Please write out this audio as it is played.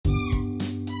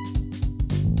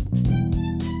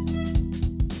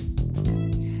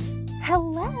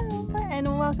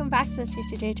welcome back to the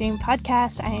Tasty Daydream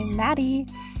podcast. I am Maddie,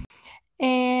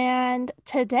 and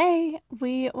today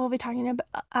we will be talking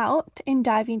about and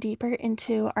diving deeper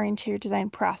into our interior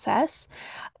design process.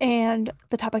 And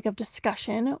the topic of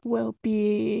discussion will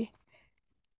be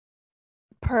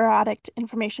product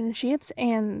information sheets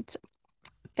and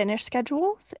finish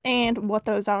schedules, and what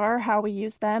those are, how we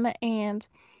use them, and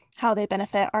how they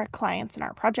benefit our clients and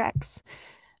our projects.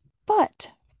 But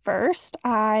first,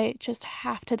 I just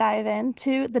have to dive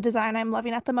into the design I'm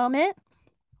loving at the moment,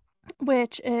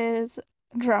 which is,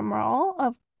 drum roll,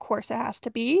 of course it has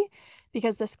to be,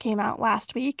 because this came out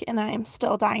last week and I'm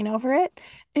still dying over it,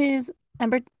 is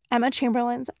Emma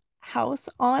Chamberlain's house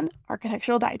on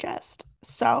Architectural Digest.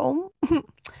 So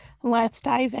let's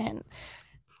dive in.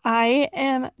 I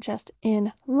am just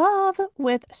in love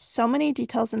with so many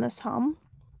details in this home.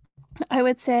 I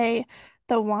would say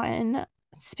the one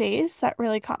space that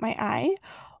really caught my eye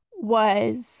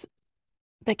was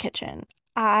the kitchen.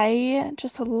 I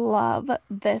just love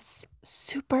this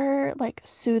super like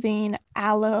soothing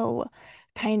aloe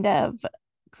kind of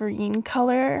green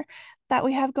color that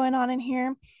we have going on in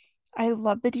here. I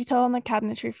love the detail on the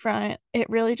cabinetry front. It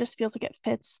really just feels like it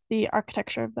fits the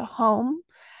architecture of the home.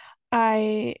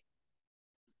 I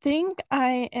think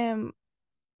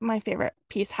my favorite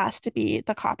piece has to be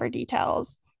the copper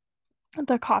details.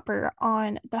 The copper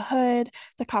on the hood,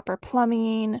 the copper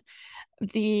plumbing,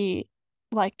 the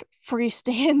like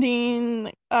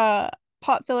freestanding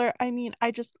pot filler. I mean,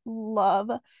 I just love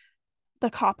the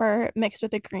copper mixed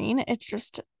with the green. It's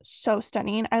just so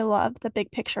stunning. I love the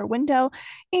big picture window,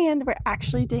 and we're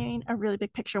actually doing a really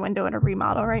big picture window in a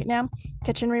remodel right now,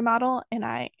 kitchen remodel, and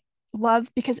I love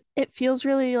because it feels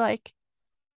really like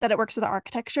that it works with the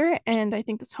architecture. And I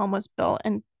think this home was built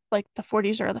in like the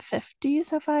 40s or the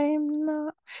 50s, if I'm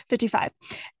not 55.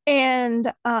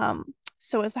 And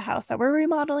so is the house that we're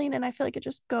remodeling, and I feel like it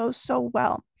just goes so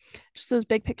well. Just those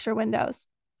big picture windows.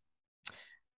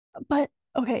 But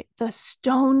okay, the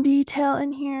stone detail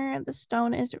in here, the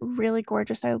stone is really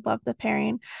gorgeous. I love the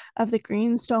pairing of the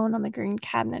green stone on the green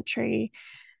cabinetry.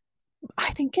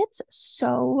 I think it's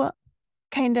so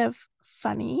kind of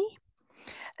funny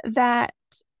that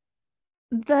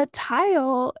the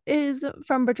tile is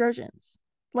from Bedrosians.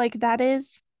 Like that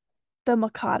is the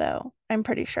Mikado, I'm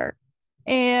pretty sure.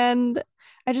 And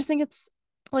I just think it's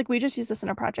like we just use this in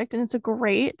a project, and it's a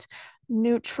great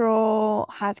neutral,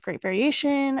 has great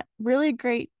variation, really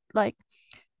great like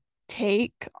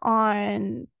take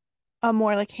on a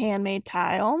more like handmade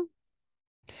tile.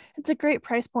 It's a great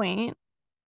price point.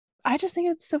 I just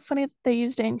think it's so funny that they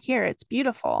used it in here. It's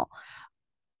beautiful.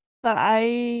 But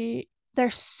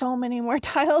there's so many more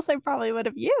tiles I probably would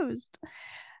have used.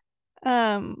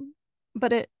 Um,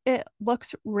 but it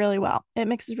looks really well. It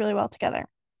mixes really well together.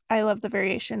 I love the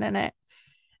variation in it.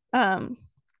 Um,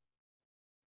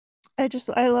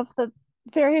 I love the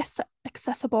very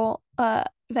accessible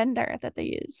vendor that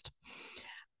they used.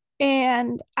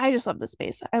 And I just love the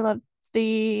space. I love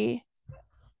the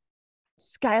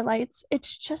skylights.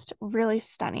 It's just really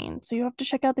stunning. So you have to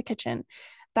check out the kitchen.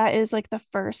 That is like the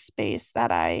first space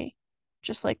that I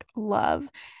just like love.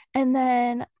 And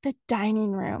then the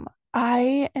dining room.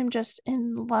 I am just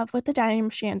in love with the dining room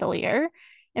chandelier,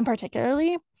 and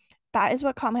particularly that is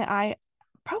what caught my eye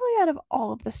probably out of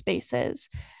all of the spaces.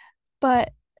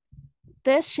 But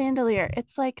this chandelier,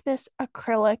 it's like this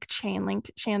acrylic chain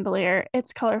link chandelier.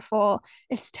 It's colorful,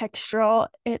 it's textural,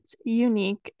 it's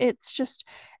unique. It's just,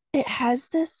 it has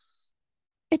this,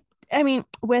 it, I mean,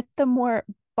 with the more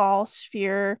ball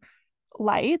sphere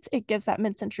lights, it gives that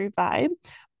mid-century vibe,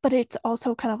 but it's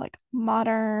also kind of like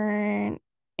modern,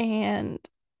 and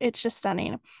it's just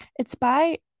stunning. It's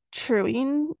by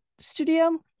Truing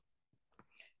Studio,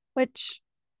 which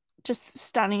just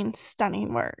stunning,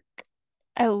 stunning work.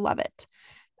 I love it.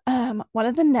 One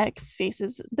of the next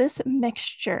spaces, this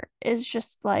mixture is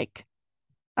just like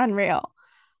unreal.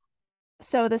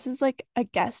 So this is like a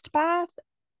guest bath,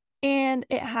 and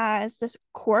it has this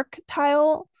cork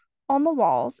tile on the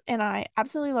walls, and I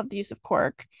absolutely love the use of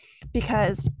cork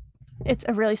because it's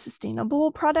a really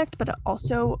sustainable product, but it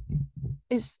also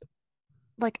is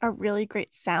like a really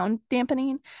great sound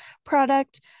dampening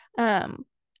product. I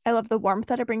love the warmth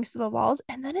that it brings to the walls,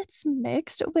 and then it's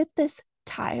mixed with this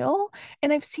tile,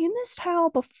 and I've seen this tile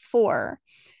before.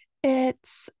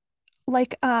 It's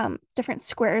like different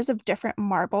squares of different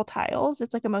marble tiles.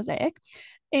 It's like a mosaic,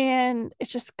 and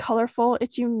it's just colorful.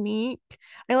 It's unique.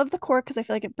 I love the core because I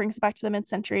feel like it brings it back to the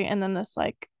mid-century, and then this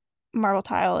like marble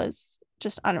tile is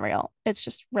just unreal. It's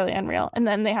just really unreal. And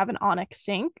then they have an onyx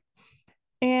sink,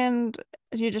 and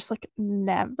you just like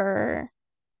never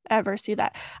ever see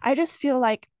that. I just feel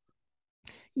like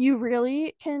you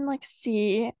really can like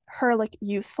see her like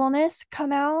youthfulness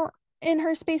come out in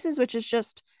her spaces, which is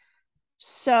just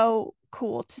so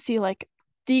cool to see like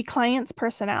the client's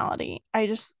personality.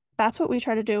 That's what we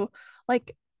try to do.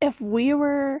 Like if we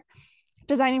were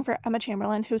designing for Emma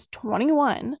Chamberlain, who's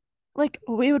 21, like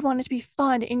we would want it to be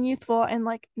fun and youthful and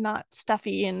like not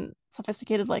stuffy and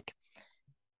sophisticated. Like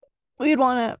we'd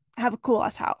want to have a cool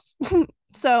ass house.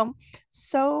 So,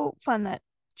 so fun that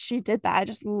she did that. I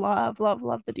just love, love,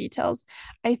 love the details.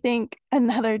 I think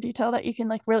another detail that you can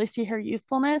like really see her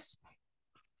youthfulness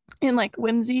and like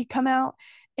whimsy come out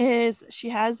is she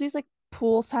has these like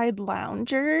poolside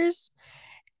loungers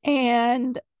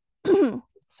and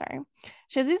sorry,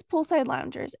 she has these poolside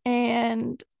loungers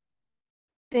and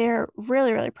they're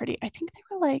really, really pretty. I think they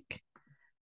were like,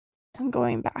 I'm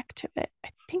going back to it. I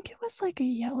think it was like a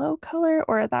yellow color,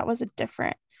 or that was a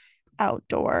different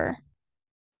outdoor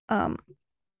um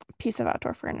piece of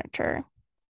outdoor furniture.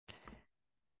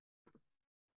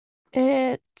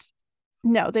 It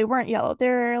No, they weren't yellow.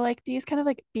 They're like these kind of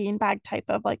like beanbag type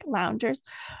of like loungers.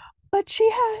 But she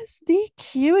has the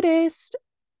cutest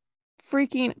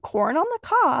freaking corn on the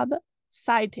cob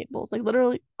side tables, like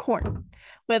literally corn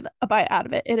with a bite out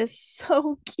of it. It is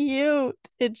so cute.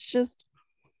 It's just,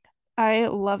 I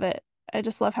love it. I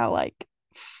just love how like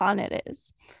fun it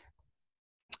is.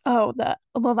 Oh, the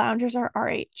loungers are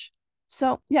RH.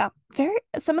 So yeah, very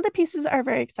some of the pieces are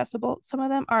very accessible, some of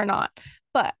them are not,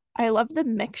 but I love the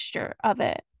mixture of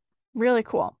it. Really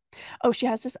cool. Oh, she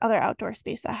has this other outdoor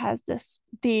space that has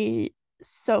the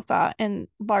sofa and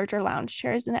larger lounge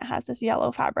chairs, and it has this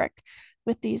yellow fabric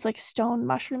with these like stone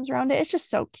mushrooms around it. It's just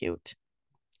so cute.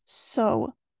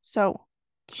 So, so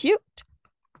cute.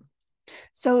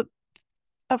 So,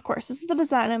 of course, this is the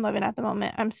design I'm living at the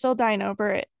moment. I'm still dying over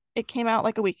it. It came out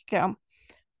like a week ago,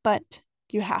 but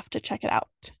you have to check it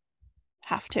out.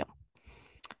 Have to.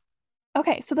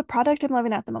 Okay, so the product I'm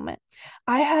loving at the moment.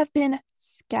 I have been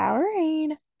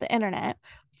scouring the internet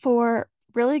for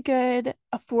really good,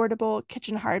 affordable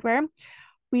kitchen hardware.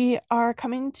 We are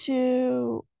coming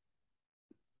to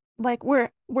like we're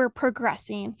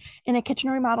progressing in a kitchen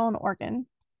remodel in Oregon,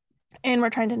 and we're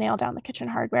trying to nail down the kitchen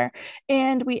hardware.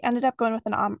 And we ended up going with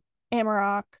an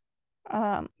Amarok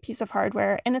piece of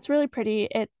hardware, and it's really pretty.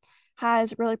 It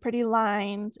has really pretty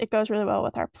lines. It goes really well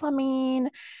with our plumbing.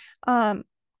 Um,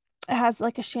 it has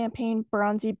like a champagne,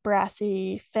 bronzy,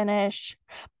 brassy finish.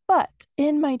 But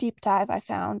in my deep dive, I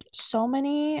found so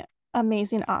many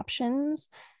amazing options,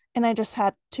 and I just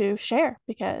had to share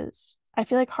because I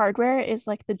feel like hardware is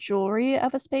like the jewelry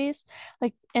of a space.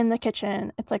 Like in the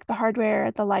kitchen, it's like the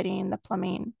hardware, the lighting, the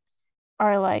plumbing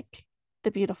are like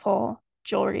the beautiful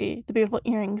jewelry, the beautiful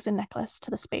earrings and necklace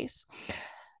to the space.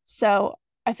 So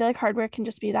I feel like hardware can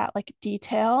just be that like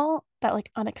detail, that like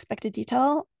unexpected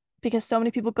detail, because so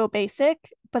many people go basic,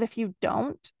 but if you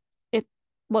don't, it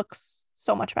looks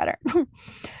so much better.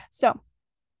 So,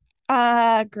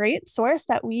 a great source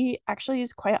that we actually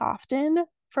use quite often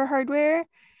for hardware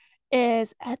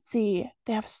is Etsy.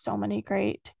 They have so many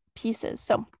great pieces.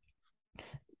 So,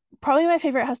 probably my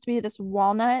favorite has to be this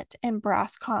walnut and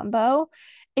brass combo.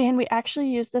 And we actually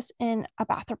used this in a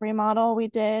bathroom remodel we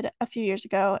did a few years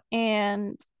ago.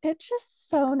 And it's just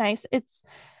so nice. It's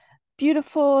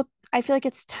beautiful. I feel like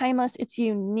it's timeless. It's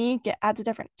unique. It adds a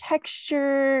different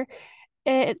texture.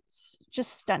 It's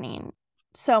just stunning.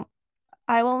 So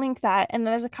I will link that. And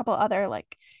there's a couple other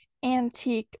like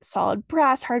antique solid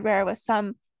brass hardware with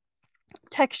some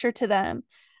texture to them,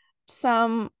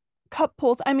 some cup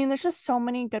pulls. I mean, there's just so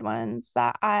many good ones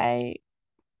that I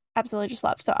absolutely just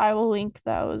love. So I will link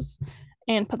those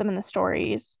and put them in the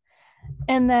stories.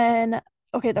 And then,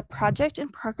 okay, the project in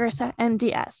progress at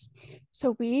MDS.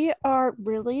 So we are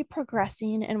really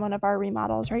progressing in one of our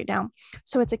remodels right now.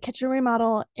 So it's a kitchen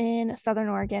remodel in Southern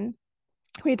Oregon.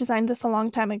 We designed this a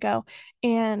long time ago,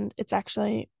 and it's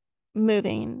actually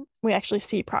moving. We actually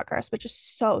see progress, which is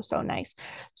so, so nice.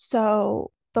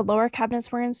 So the lower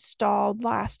cabinets were installed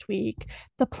last week.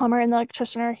 The plumber and the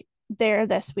electrician are there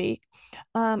this week.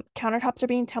 Countertops are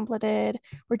being templated.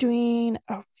 We're doing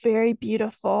a very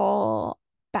beautiful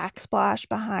backsplash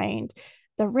behind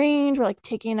the range. We're like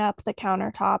taking up the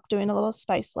countertop, doing a little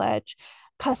spice ledge,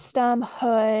 custom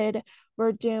hood.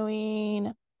 We're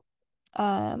doing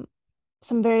some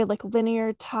very like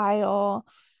linear tile,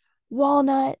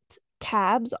 walnut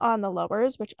cabs on the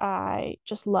lowers, which I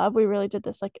just love. We really did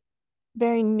this like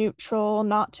very neutral,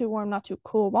 not too warm, not too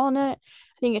cool walnut.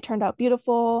 I think it turned out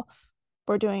beautiful.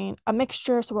 We're doing a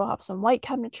mixture, so we'll have some white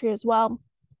cabinetry as well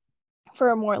for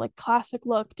a more like classic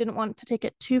look. Didn't want to take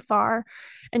it too far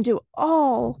and do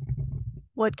all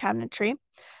wood cabinetry.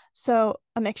 So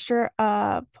a mixture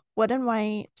of wood and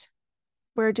white.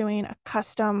 We're doing a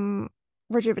custom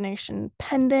rejuvenation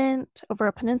pendant over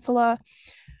a peninsula.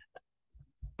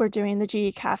 We're doing the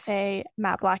GE Cafe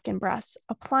matte black and brass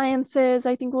appliances.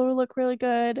 I think will look really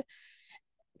good.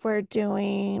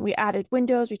 We added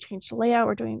windows, we changed the layout,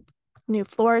 we're doing new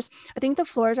floors. I think the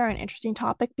floors are an interesting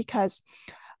topic because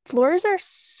floors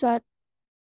are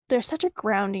they're such a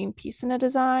grounding piece in a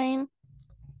design.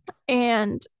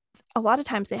 And a lot of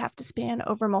times they have to span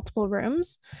over multiple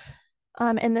rooms.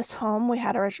 In this home, we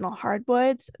had original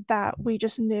hardwoods that we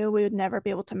just knew we would never be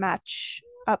able to match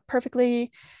up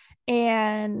perfectly.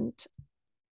 And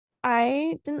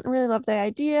I didn't really love the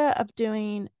idea of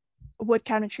doing wood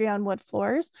cabinetry on wood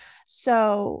floors.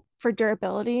 So, for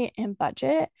durability and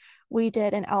budget, we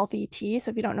did an LVT. So,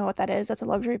 if you don't know what that is, that's a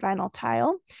luxury vinyl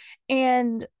tile.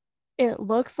 And it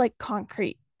looks like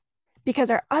concrete because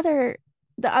the other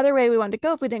way we wanted to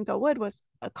go if we didn't go wood was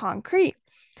a concrete.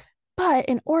 But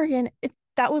in Oregon,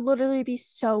 that would literally be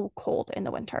so cold in the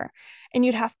winter and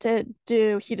you'd have to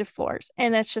do heated floors.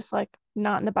 And it's just like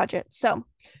not in the budget. So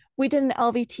we did an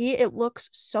LVT. It looks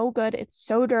so good. It's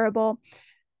so durable.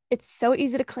 It's so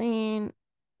easy to clean.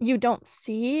 You don't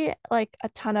see like a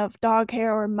ton of dog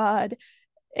hair or mud.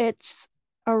 It's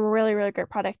a really, really great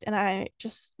product. And I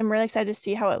just am really excited to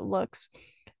see how it looks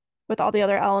with all the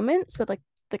other elements, with like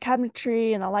the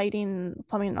cabinetry and the lighting and the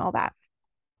plumbing and all that.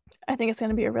 I think it's going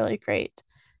to be a really great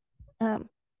um,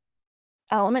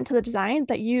 element to the design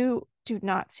that you do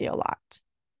not see a lot.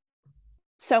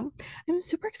 So I'm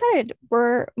super excited.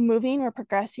 We're moving, we're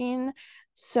progressing.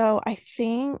 So I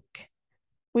think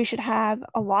we should have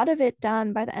a lot of it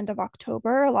done by the end of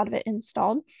October, a lot of it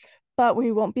installed, but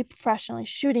we won't be professionally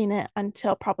shooting it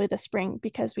until probably the spring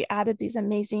because we added these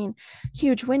amazing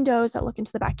huge windows that look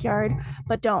into the backyard,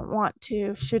 but don't want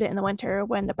to shoot it in the winter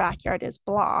when the backyard is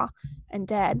blah and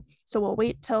dead. So we'll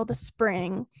wait till the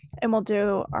spring and we'll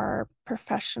do our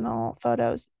professional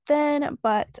photos then,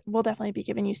 but we'll definitely be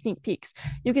giving you sneak peeks.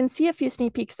 You can see a few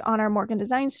sneak peeks on our Morgan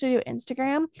Design Studio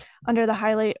Instagram under the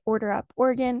highlight Order Up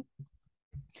Oregon.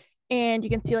 And you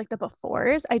can see like the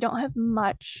befores. I don't have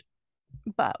much,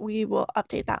 but we will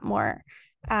update that more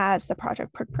as the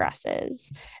project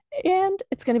progresses. And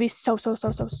it's going to be so, so,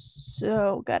 so, so,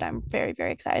 so good. I'm very,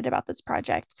 very excited about this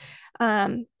project.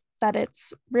 That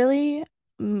it's really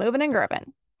moving and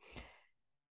grooving.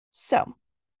 So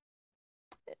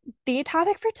the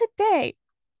topic for today,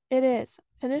 it is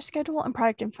finish schedule and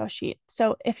product info sheet.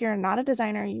 So if you're not a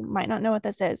designer, you might not know what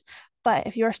this is, but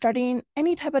if you are starting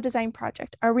any type of design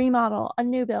project, a remodel, a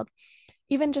new build,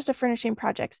 even just a furnishing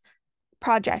project,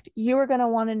 you are going to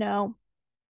want to know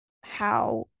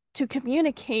how to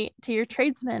communicate to your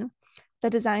tradesmen the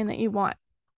design that you want.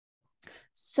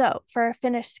 So for a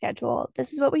finish schedule,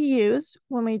 this is what we use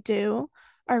when we do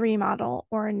a remodel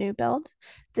or a new build.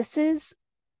 This is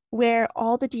where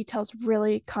all the details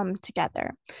really come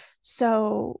together.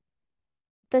 So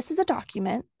this is a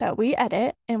document that we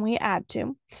edit and we add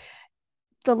to.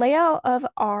 The layout of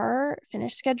our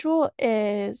finish schedule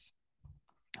is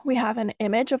we have an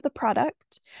image of the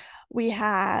product, we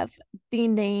have the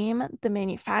name, the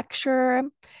manufacturer,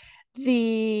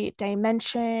 the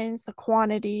dimensions, the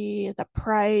quantity, the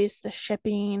price, the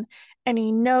shipping,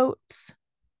 any notes,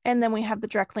 and then we have the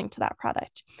direct link to that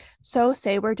product. So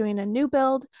say we're doing a new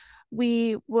build,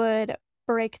 we would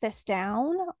break this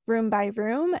down room by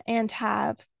room and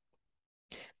have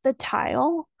the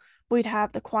tile. We'd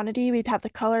have the quantity, we'd have the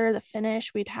color, the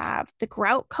finish, we'd have the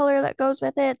grout color that goes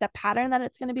with it, the pattern that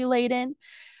it's going to be laid in.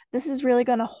 This is really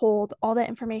going to hold all that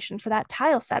information for that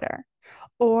tile setter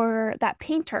or that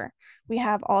painter. We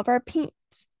have all of our paint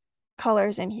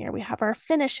colors in here. We have our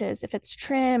finishes, if it's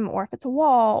trim or if it's a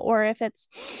wall or if it's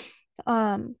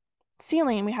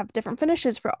ceiling. We have different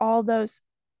finishes for all those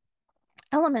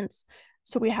elements.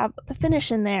 So we have the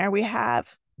finish in there. We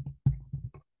have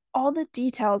all the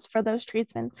details for those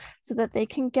tradesmen so that they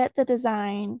can get the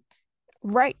design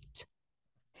right.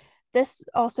 This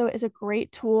also is a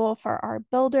great tool for our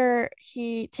builder.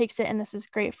 He takes it, and this is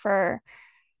great for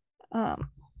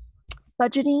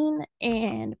budgeting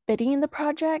and bidding the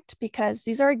project because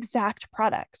these are exact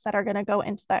products that are going to go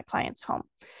into that client's home.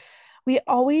 We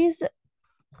always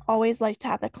like to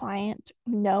have the client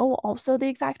know also the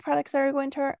exact products that are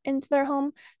going to into their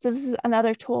home. So this is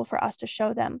another tool for us to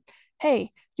show them,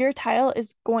 hey, your tile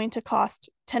is going to cost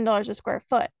 $10 a square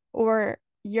foot, or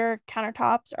your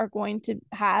countertops are going to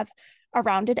have a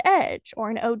rounded edge or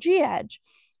an OG edge.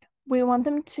 We want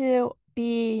them to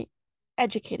be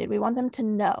educated. We want them to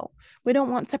know. We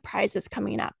don't want surprises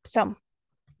coming up. So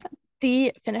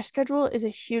the finish schedule is a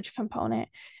huge component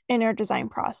in our design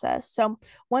process. So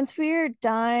once we're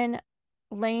done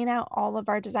laying out all of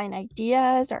our design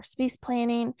ideas, our space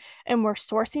planning, and we're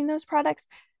sourcing those products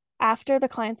after the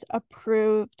client's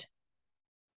approved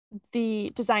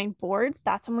the design boards.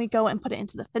 That's when we go and put it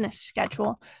into the finished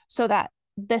schedule so that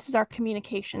this is our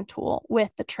communication tool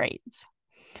with the trades.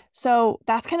 So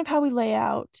that's kind of how we lay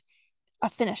out a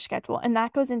finished schedule. And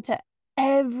that goes into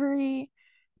every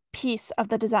piece of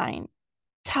the design: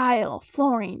 tile,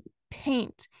 flooring,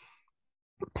 paint,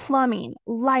 plumbing,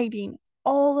 lighting,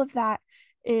 all of that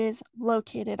is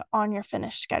located on your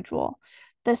finished schedule.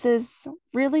 This is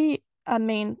really a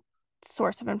main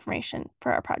source of information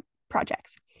for our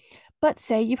projects. But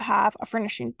say you have a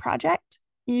furnishing project,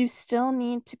 you still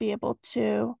need to be able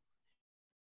to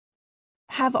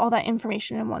have all that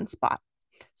information in one spot.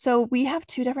 So we have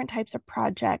two different types of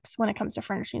projects when it comes to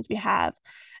furnishings. We have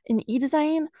an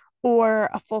e-design or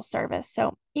a full service.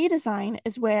 So e-design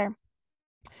is where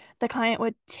the client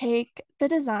would take the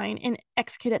design and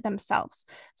execute it themselves.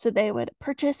 So they would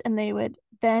purchase and they would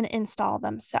then install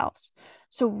themselves.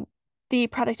 So the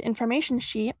product information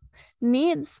sheet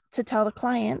needs to tell the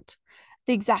client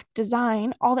the exact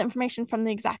design, all the information from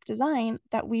the exact design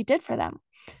that we did for them.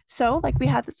 So, like, we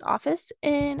have this office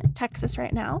in Texas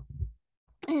right now,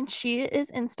 and she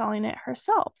is installing it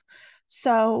herself.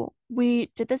 So we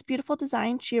did this beautiful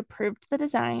design. She approved the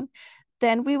design.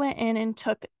 Then we went in and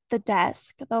took the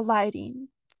desk, the lighting,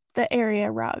 the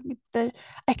area rug, the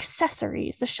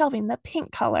accessories, the shelving, the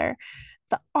paint color,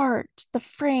 the art, the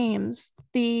frames,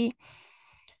 the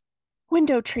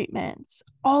window treatments,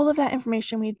 all of that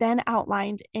information we then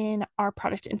outlined in our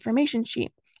product information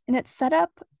sheet. And it's set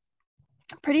up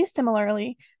pretty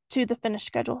similarly to the finished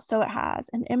schedule. So it has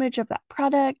an image of that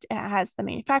product, it has the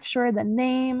manufacturer, the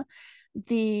name,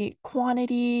 the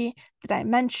quantity, the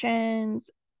dimensions,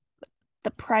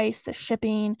 the price, the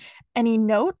shipping, any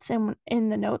notes. And in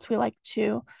the notes, we like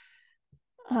to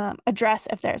address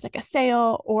if there's like a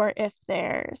sale or if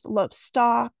there's low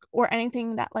stock or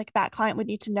anything that like that client would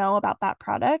need to know about that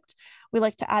product. We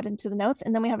like to add into the notes,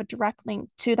 and then we have a direct link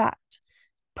to that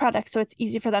product so it's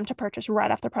easy for them to purchase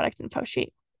right off the product info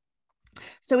sheet.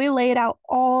 So we lay it out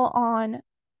all on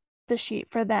the sheet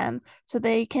for them so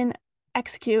they can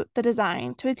execute the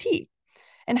design to a T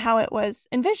and how it was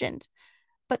envisioned.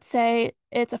 But say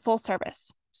it's a full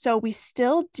service. So we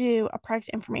still do a product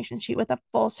information sheet with a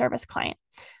full service client.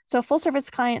 So a full service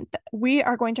client, we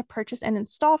are going to purchase and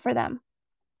install for them.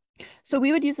 So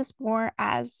we would use this more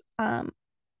as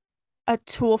a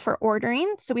tool for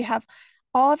ordering. So we have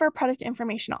all of our product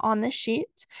information on this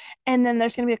sheet, and then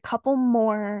there's going to be a couple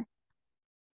more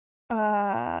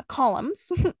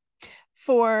columns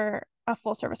for a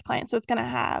full service client. So it's going to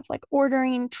have like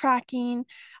ordering, tracking,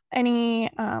 any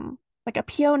like a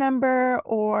PO number,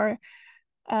 or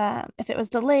if it was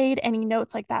delayed, any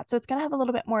notes like that. So it's going to have a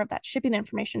little bit more of that shipping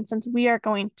information since we are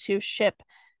going to ship,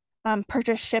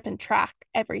 purchase, ship, and track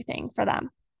everything for them.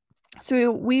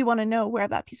 So we want to know where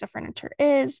that piece of furniture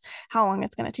is, how long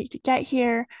it's going to take to get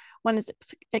here, when is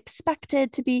it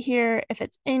expected to be here, if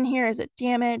it's in here, is it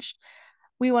damaged?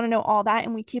 We want to know all that,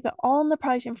 and we keep it all in the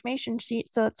product information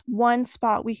sheet. So it's one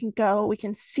spot we can go, we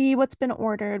can see what's been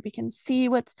ordered, we can see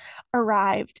what's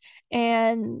arrived,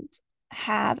 and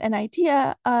have an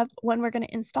idea of when we're going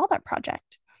to install that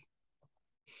project.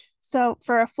 So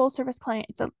for a full service client,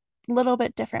 it's a little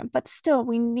bit different, but still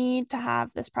we need to have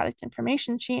this product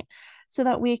information sheet so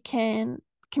that we can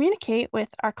communicate with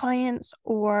our clients,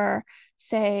 or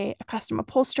say a custom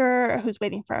upholsterer who's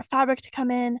waiting for a fabric to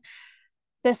come in.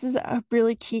 This is a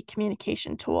really key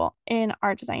communication tool in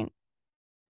our design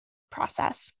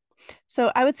process.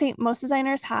 So I would say most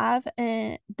designers have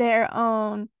their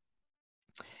own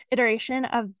iteration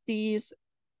of these.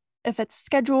 If it's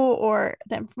schedule or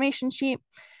the information sheet,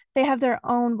 they have their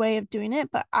own way of doing it,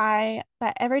 but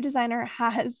every designer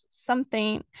has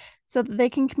something so that they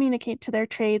can communicate to their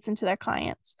trades and to their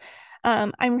clients.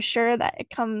 I'm sure that it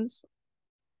comes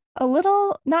a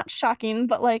little not shocking,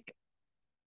 but like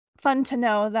fun to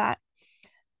know that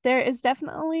there is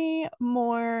definitely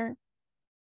more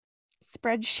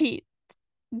spreadsheet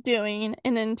doing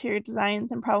in interior design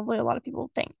than probably a lot of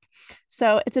people think.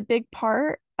 So it's a big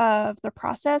part of the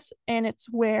process, and it's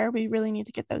where we really need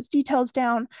to get those details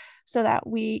down so that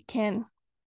we can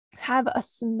have a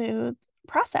smooth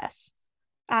process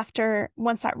after,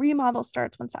 once that remodel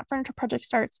starts, once that furniture project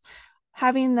starts.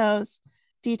 Having those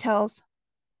details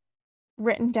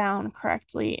written down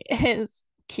correctly is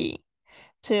key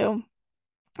to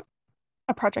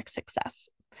a project success.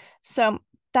 So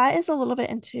that is a little bit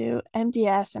into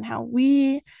MDS and how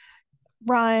we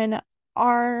run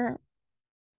our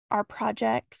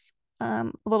projects,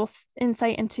 a little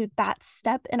insight into that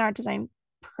step in our design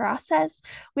process.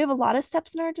 We have a lot of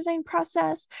steps in our design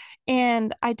process,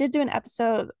 and I did do an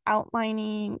episode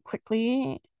outlining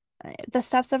quickly the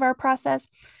steps of our process.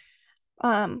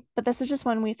 But this is just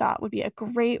one we thought would be a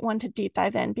great one to deep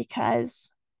dive in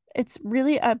because it's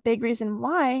really a big reason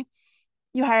why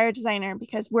you hire a designer,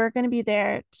 because we're going to be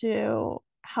there to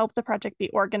help the project be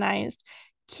organized,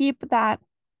 keep that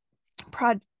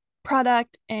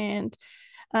product and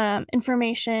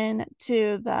information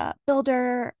to the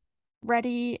builder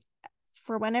ready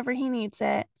for whenever he needs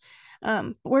it.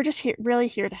 We're just really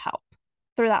here to help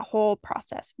through that whole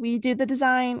process. We do the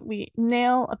design, we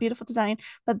nail a beautiful design,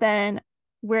 but then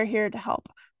we're here to help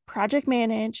project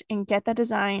manage and get the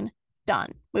design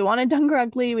done. We want it done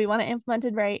correctly, we want it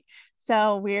implemented right.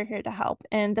 So we're here to help.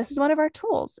 And this is one of our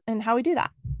tools and how we do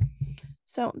that.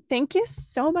 So thank you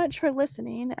so much for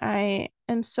listening. I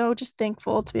am so just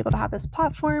thankful to be able to have this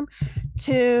platform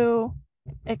to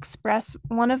express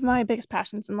one of my biggest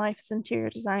passions in life is interior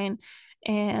design.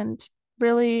 And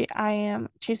really, I am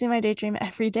chasing my daydream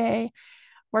every day,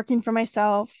 working for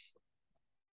myself,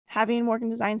 having Morgan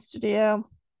Design Studio,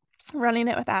 running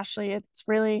it with Ashley. It's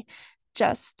really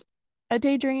just a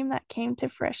daydream that came to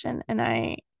fruition. And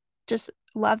I just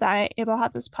love that I'm able to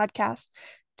have this podcast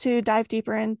to dive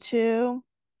deeper into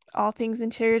all things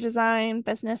interior design,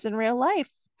 business, and real life.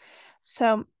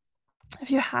 So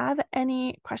if you have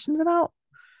any questions about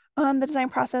the design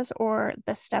process or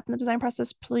the step in the design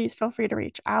process, please feel free to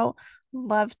reach out.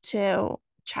 Love to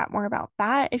chat more about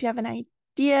that. If you have any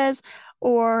ideas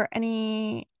or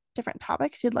any different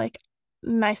topics you'd like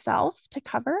myself to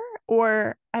cover,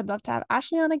 or I'd love to have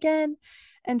Ashley on again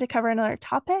and to cover another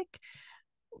topic,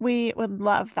 we would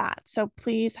love that. So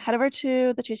please head over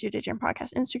to the Chase Your Daydream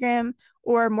podcast Instagram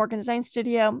or Morgan Design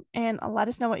Studio and let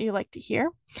us know what you like to hear.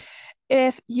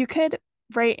 If you could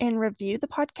rate and review the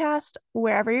podcast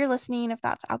wherever you're listening, if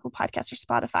that's Apple Podcasts or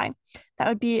Spotify, that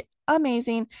would be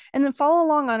amazing. And then follow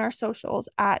along on our socials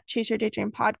at Chase Your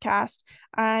Daydream Podcast.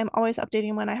 I'm always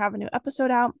updating when I have a new episode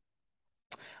out.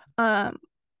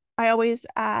 I always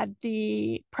add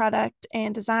the product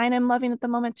and design I'm loving at the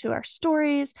moment to our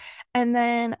stories. And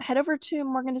then head over to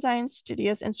Morgan Design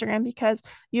Studios Instagram because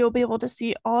you'll be able to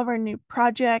see all of our new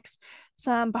projects,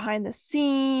 some behind the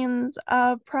scenes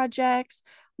of projects,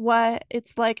 what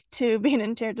it's like to be an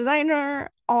interior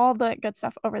designer, all the good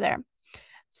stuff over there.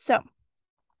 So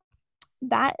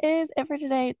that is it for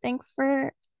today. Thanks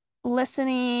for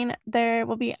listening. There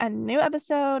will be a new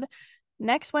episode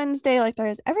next Wednesday, like there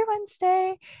is every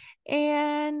Wednesday.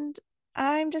 And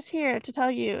I'm just here to tell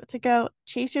you to go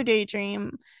chase your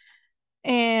daydream.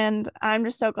 And I'm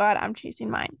just so glad I'm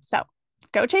chasing mine. So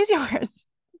go chase yours.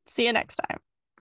 See you next time.